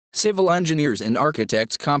Civil engineers and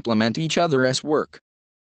architects complement each other's work.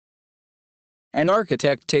 An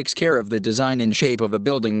architect takes care of the design and shape of a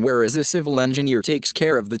building, whereas a civil engineer takes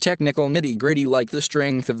care of the technical nitty-gritty like the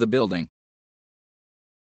strength of the building.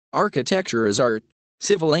 Architecture is art.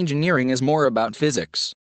 Civil engineering is more about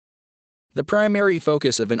physics. The primary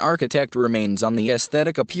focus of an architect remains on the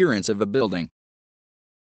aesthetic appearance of a building.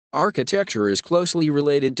 Architecture is closely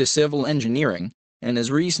related to civil engineering, and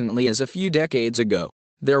as recently as a few decades ago,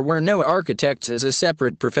 there were no architects as a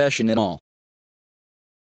separate profession at all.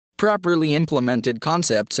 Properly implemented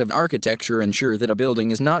concepts of architecture ensure that a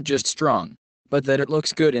building is not just strong, but that it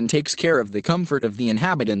looks good and takes care of the comfort of the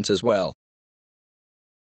inhabitants as well.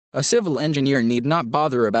 A civil engineer need not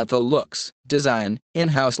bother about the looks, design,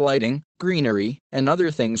 in-house lighting, greenery, and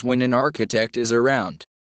other things when an architect is around.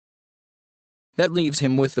 That leaves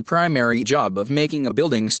him with the primary job of making a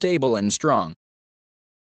building stable and strong.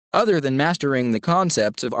 Other than mastering the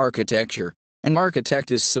concepts of architecture, an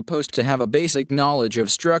architect is supposed to have a basic knowledge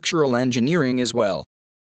of structural engineering as well.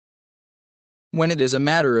 When it is a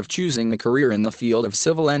matter of choosing a career in the field of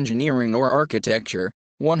civil engineering or architecture,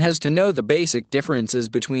 one has to know the basic differences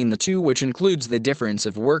between the two, which includes the difference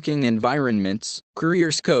of working environments,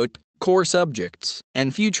 career scope, core subjects,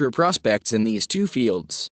 and future prospects in these two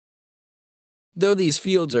fields. Though these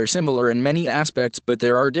fields are similar in many aspects, but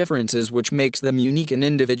there are differences which makes them unique in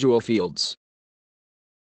individual fields.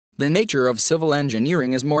 The nature of civil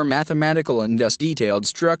engineering is more mathematical and thus detailed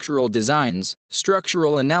structural designs,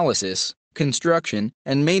 structural analysis, construction,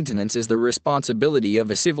 and maintenance is the responsibility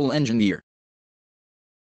of a civil engineer.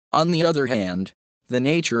 On the other hand, the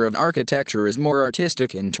nature of architecture is more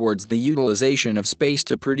artistic and towards the utilization of space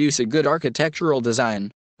to produce a good architectural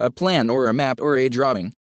design, a plan or a map or a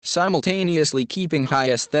drawing, simultaneously keeping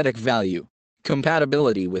high aesthetic value,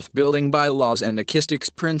 compatibility with building bylaws and acoustics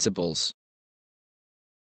principles.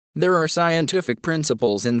 There are scientific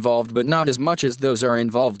principles involved, but not as much as those are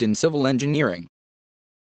involved in civil engineering.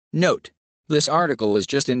 Note: this article is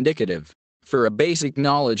just indicative, for a basic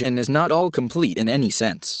knowledge, and is not all complete in any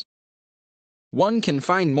sense. One can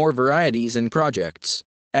find more varieties in projects,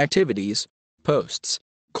 activities, posts,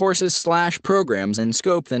 courses/programs and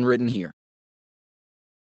scope than written here.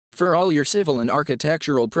 For all your civil and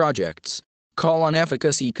architectural projects, call on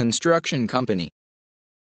Efficacy Construction Company.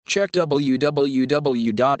 Check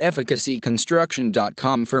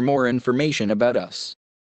www.efficacyconstruction.com for more information about us.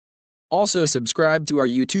 Also subscribe to our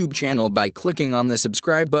YouTube channel by clicking on the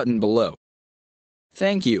subscribe button below.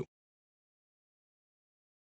 Thank you.